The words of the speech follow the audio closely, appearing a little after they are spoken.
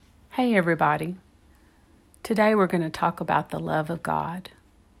Hey everybody. Today we're going to talk about the love of God.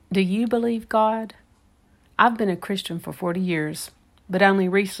 Do you believe God? I've been a Christian for 40 years, but only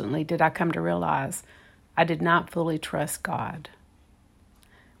recently did I come to realize I did not fully trust God.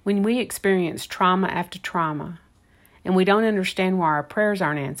 When we experience trauma after trauma, and we don't understand why our prayers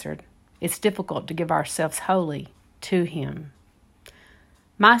aren't answered, it's difficult to give ourselves wholly to Him.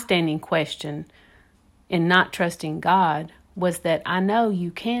 My standing question in not trusting God was that I know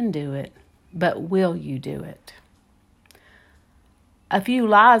you can do it, but will you do it? A few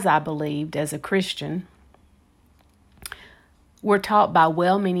lies I believed as a Christian were taught by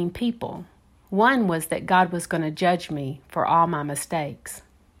well-meaning people. One was that God was going to judge me for all my mistakes.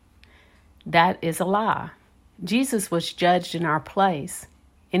 That is a lie. Jesus was judged in our place,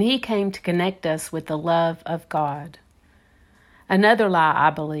 and He came to connect us with the love of God. Another lie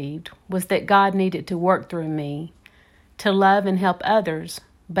I believed was that God needed to work through me to love and help others,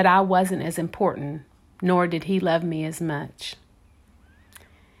 but I wasn't as important, nor did He love me as much.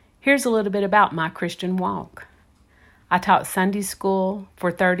 Here's a little bit about my Christian walk. I taught Sunday school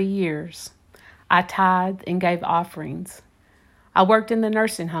for 30 years. I tithed and gave offerings. I worked in the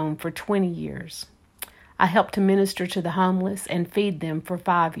nursing home for 20 years. I helped to minister to the homeless and feed them for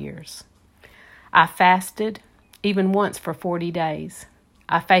 5 years. I fasted, even once for 40 days.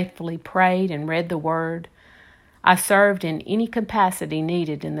 I faithfully prayed and read the Word. I served in any capacity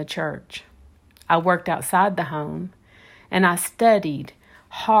needed in the church. I worked outside the home, and I studied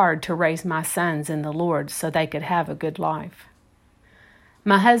hard to raise my sons in the Lord so they could have a good life.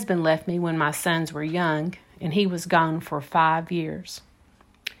 My husband left me when my sons were young, and he was gone for 5 years.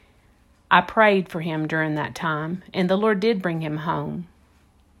 I prayed for him during that time, and the Lord did bring him home.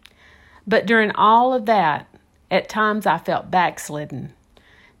 But during all of that, at times I felt backslidden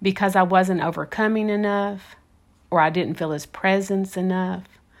because I wasn't overcoming enough, or I didn't feel His presence enough,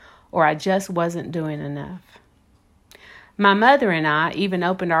 or I just wasn't doing enough. My mother and I even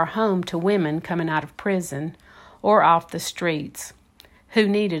opened our home to women coming out of prison or off the streets who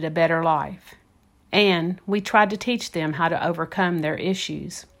needed a better life. And we tried to teach them how to overcome their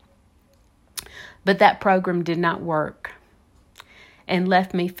issues. But that program did not work and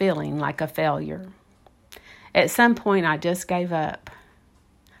left me feeling like a failure. At some point, I just gave up.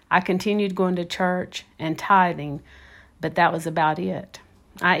 I continued going to church and tithing, but that was about it.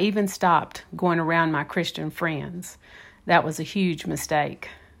 I even stopped going around my Christian friends. That was a huge mistake,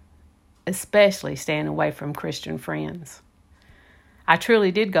 especially staying away from Christian friends. I truly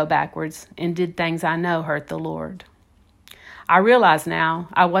did go backwards and did things I know hurt the Lord. I realize now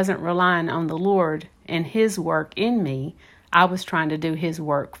I wasn't relying on the Lord and His work in me. I was trying to do His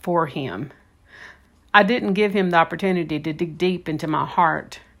work for Him. I didn't give Him the opportunity to dig deep into my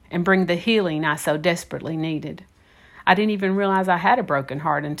heart and bring the healing I so desperately needed. I didn't even realize I had a broken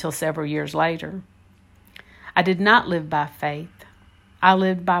heart until several years later. I did not live by faith. I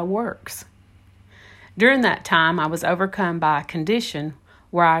lived by works. During that time, I was overcome by a condition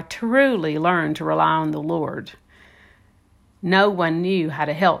where I truly learned to rely on the Lord. No one knew how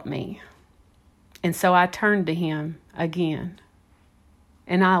to help me. And so I turned to Him again.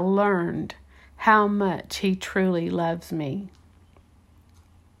 And I learned how much He truly loves me.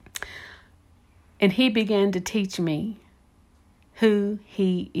 And He began to teach me who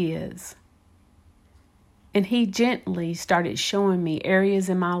He is. And He gently started showing me areas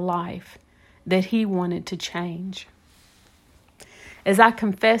in my life that He wanted to change. As I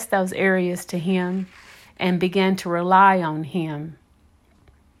confessed those areas to Him and began to rely on Him,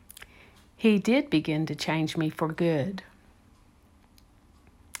 He did begin to change me for good.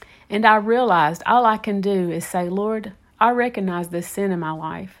 And I realized all I can do is say, Lord, I recognize this sin in my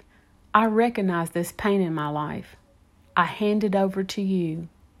life. I recognize this pain in my life. I hand it over to You,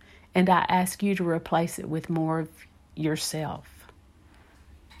 and I ask You to replace it with more of Yourself.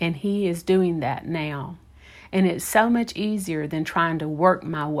 And He is doing that now. And it's so much easier than trying to work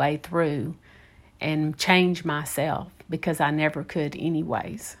my way through and change myself, because I never could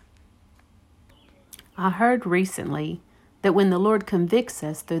anyways. I heard recently that when the Lord convicts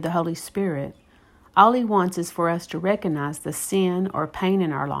us through the Holy Spirit, all He wants is for us to recognize the sin or pain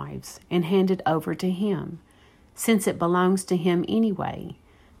in our lives and hand it over to Him, since it belongs to Him anyway,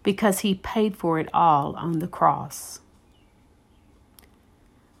 because He paid for it all on the cross.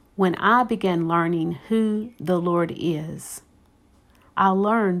 When I began learning who the Lord is, I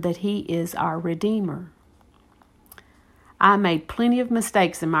learned that He is our Redeemer. I made plenty of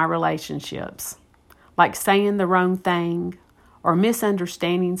mistakes in my relationships, like saying the wrong thing or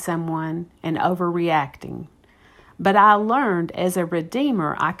misunderstanding someone and overreacting. But I learned as a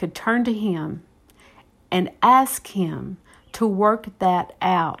Redeemer I could turn to Him and ask Him to work that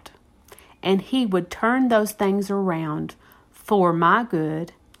out and He would turn those things around for my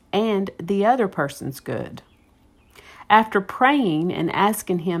good and the other person's good. After praying and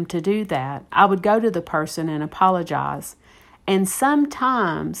asking Him to do that, I would go to the person and apologize. And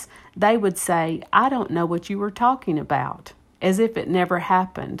sometimes they would say, "I don't know what you were talking about," as if it never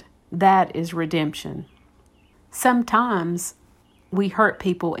happened. That is redemption. Sometimes we hurt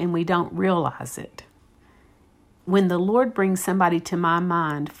people and we don't realize it. When the Lord brings somebody to my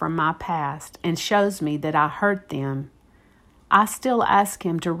mind from my past and shows me that I hurt them, I still ask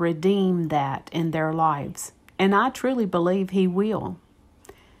Him to redeem that in their lives. And I truly believe He will.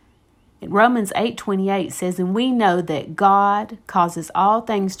 Romans 8:28 says, "And we know that God causes all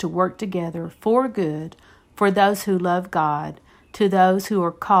things to work together for good for those who love God, to those who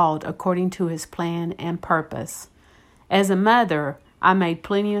are called according to His plan and purpose." As a mother, I made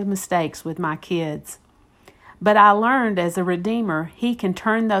plenty of mistakes with my kids. But I learned as a Redeemer, He can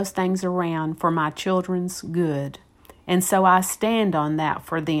turn those things around for my children's good. And so I stand on that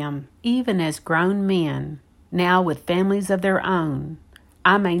for them. Even as grown men, now with families of their own,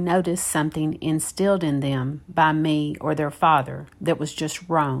 I may notice something instilled in them by me or their father that was just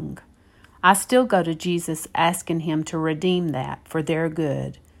wrong. I still go to Jesus asking Him to redeem that for their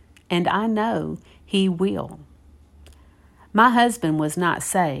good. And I know He will. My husband was not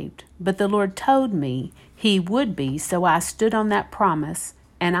saved, but the Lord told me he would be, so I stood on that promise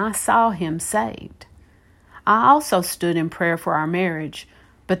and I saw him saved. I also stood in prayer for our marriage,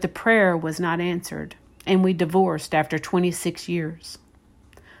 but the prayer was not answered, and we divorced after 26 years.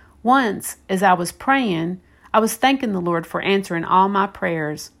 Once, as I was praying, I was thanking the Lord for answering all my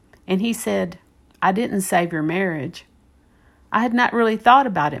prayers, and He said, "I didn't save your marriage." I had not really thought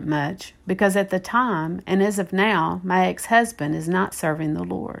about it much, because at the time, and as of now, my ex-husband is not serving the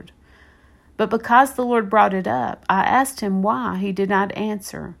Lord. But because the Lord brought it up, I asked Him why He did not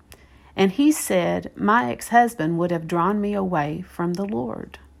answer. And He said, my ex-husband would have drawn me away from the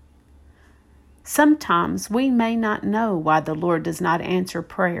Lord. Sometimes we may not know why the Lord does not answer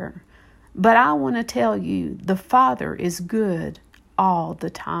prayer, but I want to tell you, the Father is good all the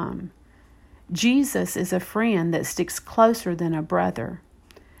time. Jesus is a friend that sticks closer than a brother.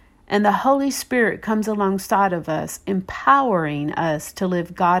 And the Holy Spirit comes alongside of us, empowering us to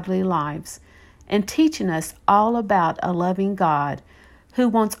live godly lives and teaching us all about a loving God who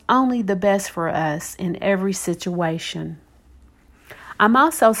wants only the best for us in every situation. I'm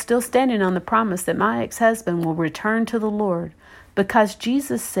also still standing on the promise that my ex-husband will return to the Lord, because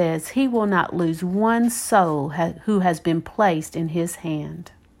Jesus says He will not lose one soul who has been placed in His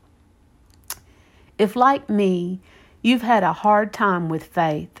hand. If, like me, you've had a hard time with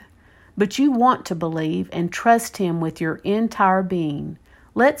faith, but you want to believe and trust Him with your entire being,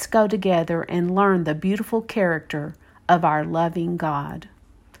 let's go together and learn the beautiful character of our loving God.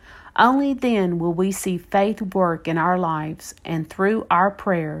 Only then will we see faith work in our lives and through our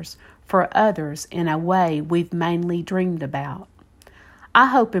prayers for others in a way we've mainly dreamed about. I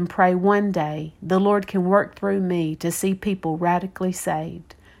hope and pray one day the Lord can work through me to see people radically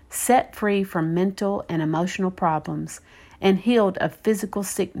saved, set free from mental and emotional problems, and healed of physical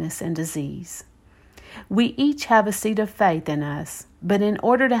sickness and disease. We each have a seed of faith in us, but in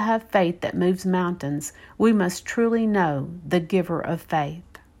order to have faith that moves mountains, we must truly know the giver of faith.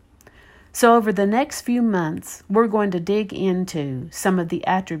 So over the next few months, we're going to dig into some of the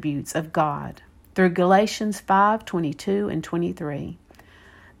attributes of God through Galatians 5:22 and 23.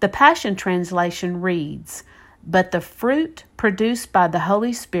 The Passion Translation reads, "But the fruit produced by the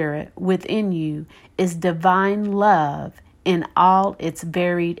Holy Spirit within you is divine love in all its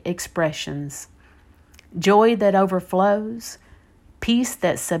varied expressions. Joy that overflows, peace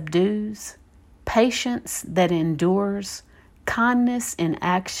that subdues, patience that endures, kindness in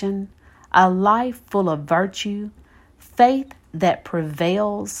action, a life full of virtue, faith that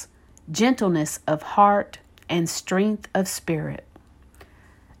prevails, gentleness of heart, and strength of spirit."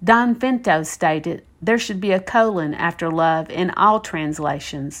 Don Finto stated, there should be a colon after love in all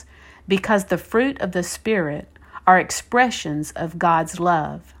translations, because the fruit of the Spirit are expressions of God's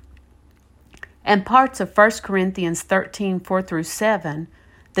love. And parts of 1 Corinthians 13:4-7,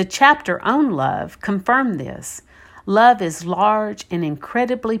 the chapter on love, confirm this. Love is large and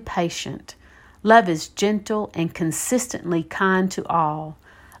incredibly patient. Love is gentle and consistently kind to all.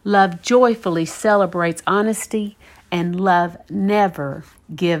 Love joyfully celebrates honesty, and love never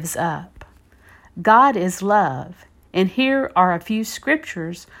gives up. God is love, and here are a few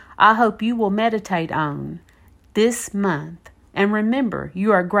scriptures I hope you will meditate on this month. And remember,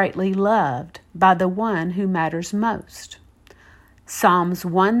 you are greatly loved by the one who matters most. Psalms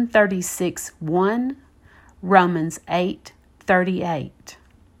 136:1, Romans 8:38.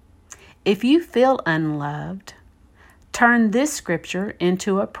 If you feel unloved, turn this scripture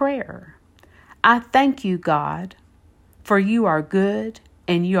into a prayer. I thank you, God, for you are good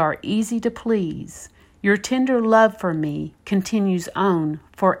and you are easy to please. Your tender love for me continues on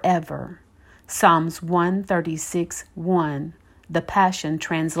forever. Psalms 136:1, the Passion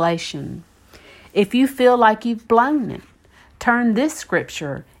Translation. If you feel like you've blown it, turn this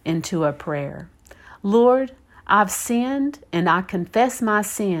scripture into a prayer. Lord, I've sinned and I confess my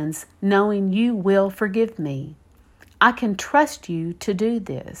sins, knowing you will forgive me. I can trust you to do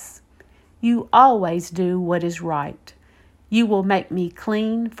this. You always do what is right. You will make me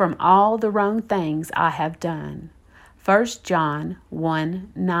clean from all the wrong things I have done. 1 John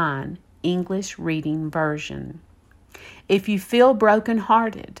 1:9, English Reading Version. If you feel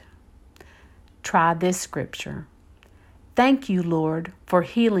brokenhearted, try this scripture. Thank you, Lord, for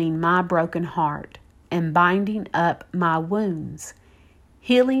healing my broken heart and binding up my wounds,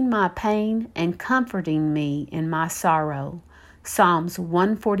 healing my pain and comforting me in my sorrow. Psalms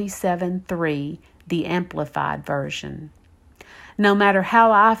 147:3, the Amplified Version. No matter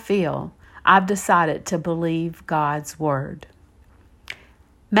how I feel, I've decided to believe God's Word.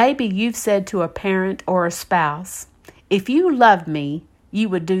 Maybe you've said to a parent or a spouse, if you loved me, you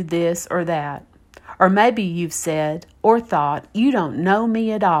would do this or that. Or maybe you've said or thought, you don't know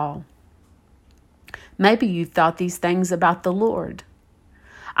me at all. Maybe you've thought these things about the Lord.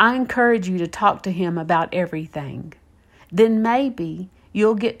 I encourage you to talk to Him about everything. Then maybe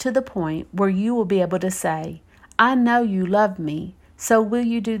you'll get to the point where you will be able to say, I know you love me, so will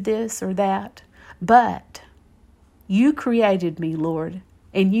you do this or that? But you created me, Lord,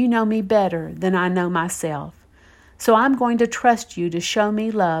 and you know me better than I know myself. So I'm going to trust you to show me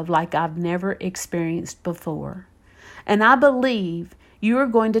love like I've never experienced before. And I believe you are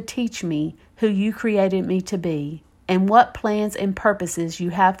going to teach me who you created me to be and what plans and purposes you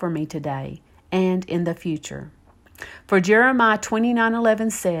have for me today and in the future. For Jeremiah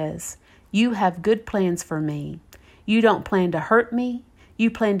 29:11 says, you have good plans for me. You don't plan to hurt me.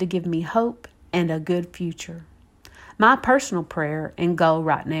 You plan to give me hope and a good future. My personal prayer and goal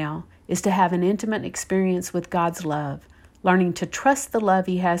right now is to have an intimate experience with God's love, learning to trust the love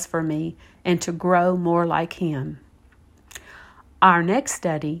He has for me and to grow more like Him. Our next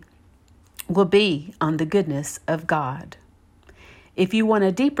study will be on the goodness of God. If you want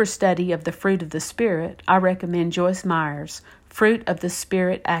a deeper study of the fruit of the Spirit, I recommend Joyce Meyer's Fruit of the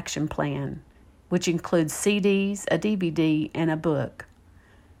Spirit Action Plan, which includes CDs, a DVD, and a book.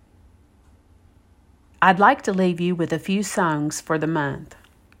 I'd like to leave you with a few songs for the month.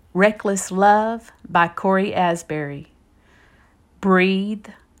 Reckless Love by Corey Asbury. Breathe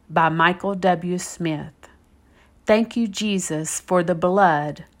by Michael W. Smith. Thank You, Jesus, for the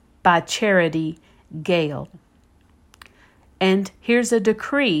Blood by Charity Gale. And here's a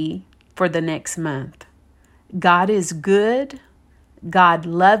decree for the next month. God is good. God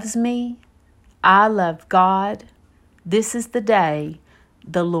loves me. I love God. This is the day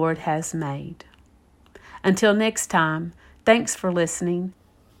the Lord has made. Until next time, thanks for listening.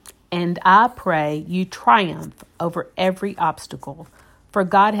 And I pray you triumph over every obstacle, for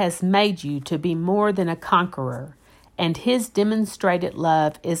God has made you to be more than a conqueror, and His demonstrated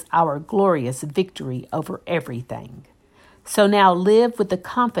love is our glorious victory over everything. So now live with the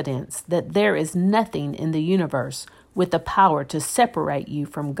confidence that there is nothing in the universe with the power to separate you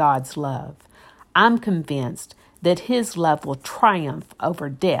from God's love. I'm convinced that His love will triumph over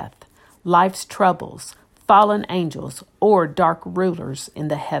death, life's troubles, fallen angels, or dark rulers in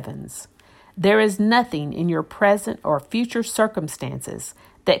the heavens. There is nothing in your present or future circumstances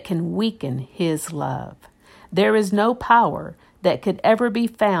that can weaken His love. There is no power that could ever be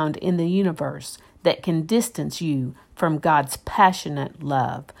found in the universe that can distance you from God's passionate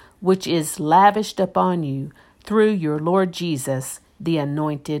love, which is lavished upon you through your Lord Jesus, the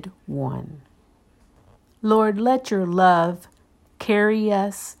Anointed One. Lord, let your love carry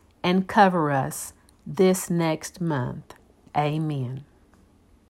us and cover us this next month. Amen.